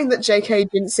that's something that JK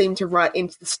didn't seem to write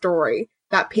into the story,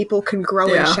 that people can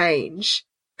grow and change.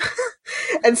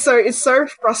 And so it's so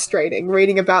frustrating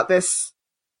reading about this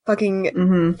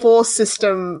fucking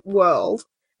four-system world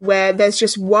where there's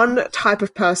just one type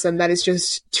of person that is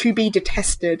just to be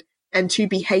detested and to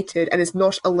be hated and is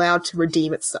not allowed to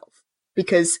redeem itself.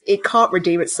 Because it can't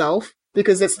redeem itself,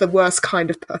 because it's the worst kind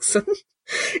of person.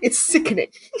 It's sickening.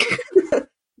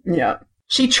 Yeah.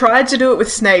 She tried to do it with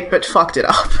Snape, but fucked it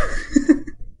up.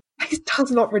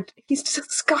 He's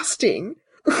disgusting.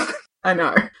 I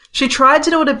know. She tried to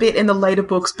do it a bit in the later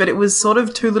books, but it was sort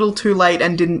of too little too late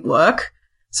and didn't work.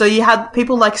 So you had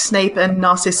people like Snape and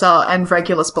Narcissa and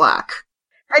Regulus Black.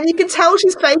 And you can tell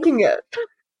she's faking it.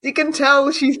 You can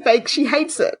tell she's fake. She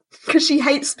hates it. Because she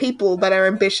hates people that are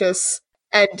ambitious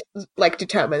and, like,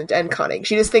 determined and cunning.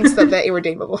 She just thinks that they're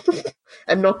irredeemable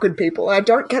and not good people. I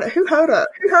don't get it. Who hurt her?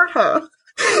 Who hurt her?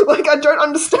 Like, I don't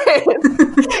understand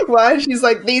why she's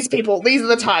like, these people, these are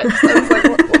the types. I was like,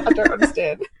 what? I don't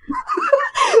understand.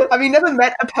 Have you never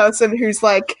met a person who's,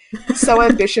 like, so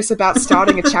ambitious about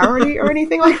starting a charity or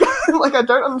anything like that? Like, I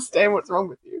don't understand what's wrong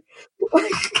with you.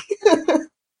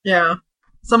 Yeah.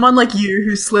 Someone like you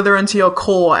who slither into your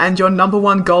core and your number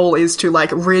one goal is to,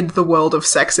 like, rid the world of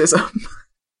sexism.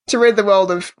 To rid the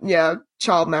world of,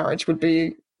 child marriage would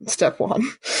be step one.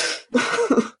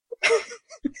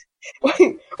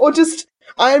 Or just,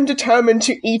 I am determined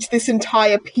to eat this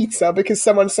entire pizza because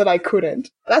someone said I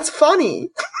couldn't. That's funny.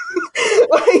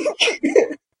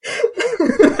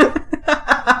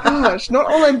 Gosh, not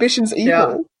all ambition's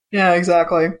equal. Yeah,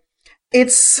 exactly.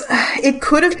 It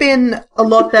could have been a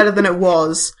lot better than it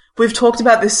was. We've talked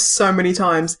about this so many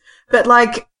times. But,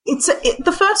 like,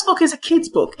 the first book is a kid's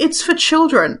book. It's for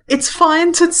children. It's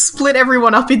fine to split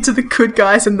everyone up into the good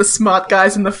guys and the smart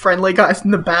guys and the friendly guys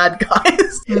and the bad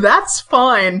guys. That's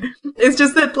fine. It's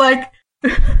just that, like,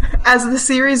 as the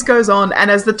series goes on and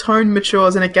as the tone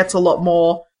matures and it gets a lot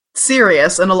more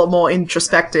serious and a lot more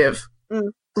introspective,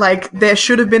 like, there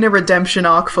should have been a redemption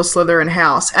arc for Slytherin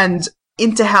House, and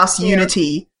Interhouse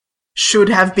unity should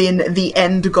have been the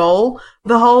end goal.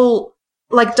 The whole,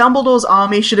 like, Dumbledore's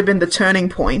army should have been the turning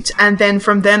point, and then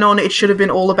from then on it should have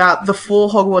been all about the four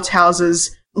Hogwarts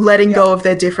houses letting go of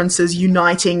their differences,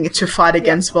 uniting to fight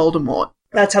against Voldemort.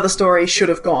 That's how the story should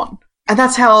have gone. And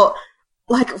that's how,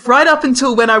 like, right up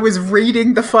until when I was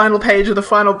reading the final page of the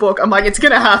final book, I'm like, it's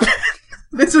gonna happen.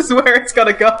 This is where it's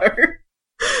gotta go.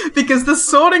 because the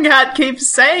Sorting Hat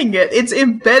keeps saying it. It's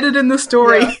embedded in the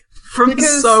story from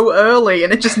so early,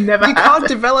 and it just never happened. You can't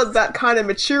develop that kind of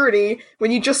maturity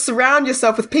when you just surround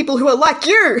yourself with people who are like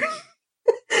you.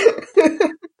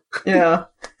 Yeah.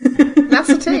 That's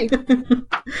the tea.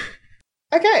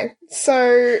 Okay,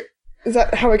 so is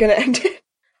that how we're going to end it?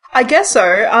 I guess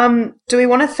so. Do we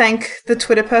want to thank the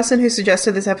Twitter person who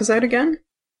suggested this episode again?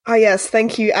 Oh yes,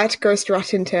 thank you at Ghost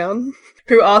Rat in Town.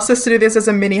 Who asked us to do this as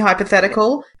a mini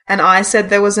hypothetical, and I said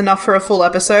there was enough for a full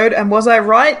episode, and was I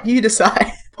right? You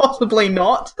decide. Possibly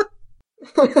not.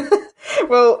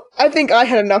 Well, I think I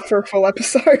had enough for a full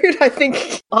episode. I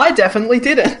think I definitely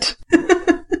didn't.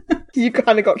 You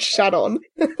kind of got shat on.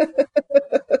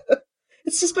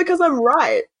 It's just because I'm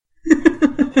right.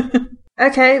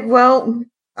 Okay, well,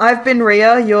 I've been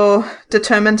Rhea, your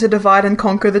determined to divide and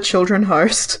conquer the children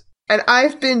host. And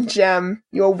I've been Jem,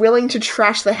 your willing to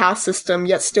trash the house system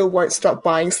yet still won't stop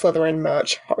buying Slytherin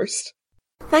merch host.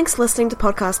 Thanks for listening to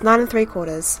podcast 9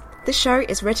 3/4. This show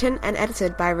is written and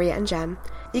edited by Rhea and Jem.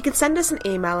 You can send us an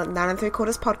email at 9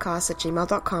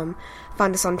 3/4podcast@gmail.com,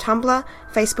 find us on Tumblr,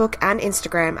 Facebook and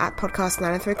Instagram at podcast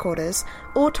 9 3/4,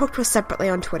 or talk to us separately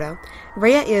on Twitter.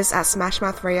 Rhea is at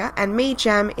SmashMouthRhea, and me,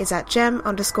 Jem, is at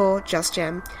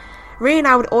Jem_JustJem. Rhea and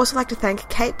I would also like to thank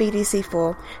Kate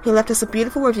BDC4, who left us a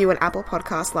beautiful review on Apple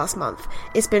Podcasts last month.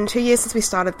 It's been 2 years since we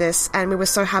started this, and we were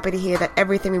so happy to hear that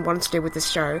everything we wanted to do with this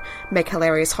show, make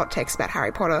hilarious hot takes about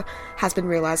Harry Potter, has been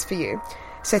realised for you.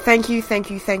 So thank you,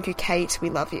 Kate. We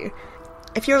love you.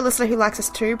 If you're a listener who likes us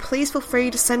too, please feel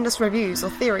free to send us reviews or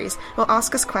theories, or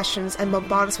ask us questions and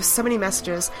bombard us with so many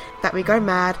messages that we go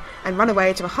mad and run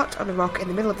away to a hut on a rock in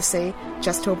the middle of the sea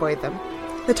just to avoid them.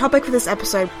 The topic for this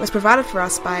episode was provided for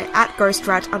us by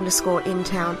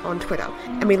 @GhostRat_InTown on Twitter,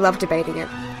 and we love debating it.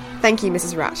 Thank you,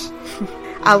 Mrs. Rat.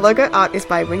 Our logo art is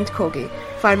by Winged Corgi.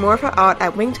 Find more of her art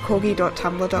at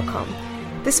wingedcorgi.tumblr.com.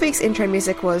 This week's intro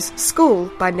music was School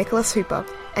by Nicholas Hooper,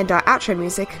 and our outro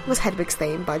music was Hedwig's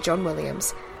Theme by John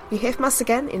Williams. You hear from us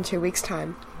again in 2 weeks'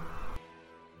 time.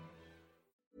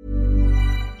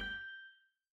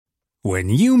 When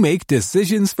you make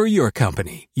decisions for your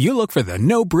company, you look for the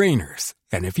no-brainers.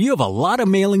 And if you have a lot of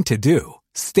mailing to do,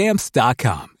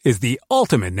 Stamps.com is the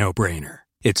ultimate no-brainer.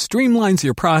 It streamlines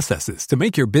your processes to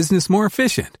make your business more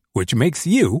efficient, which makes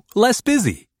you less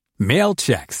busy. Mail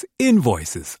checks,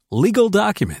 invoices, legal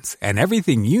documents, and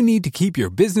everything you need to keep your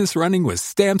business running with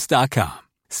Stamps.com.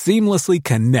 Seamlessly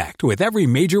connect with every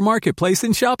major marketplace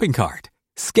and shopping cart.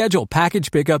 Schedule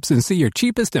package pickups and see your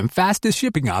cheapest and fastest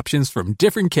shipping options from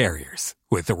different carriers,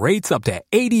 with rates up to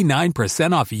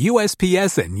 89% off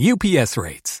USPS and UPS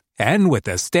rates. And with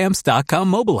the Stamps.com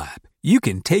mobile app, you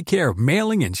can take care of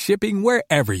mailing and shipping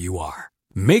wherever you are.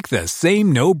 Make the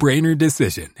same no-brainer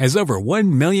decision as over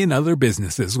 1 million other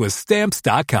businesses with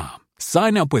Stamps.com.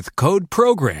 Sign up with code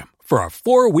PROGRAM for a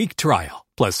 4-week trial,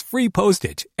 plus free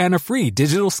postage and a free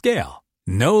digital scale.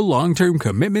 No long-term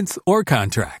commitments or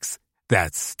contracts.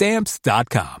 That's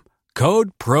Stamps.com.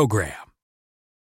 Code PROGRAM.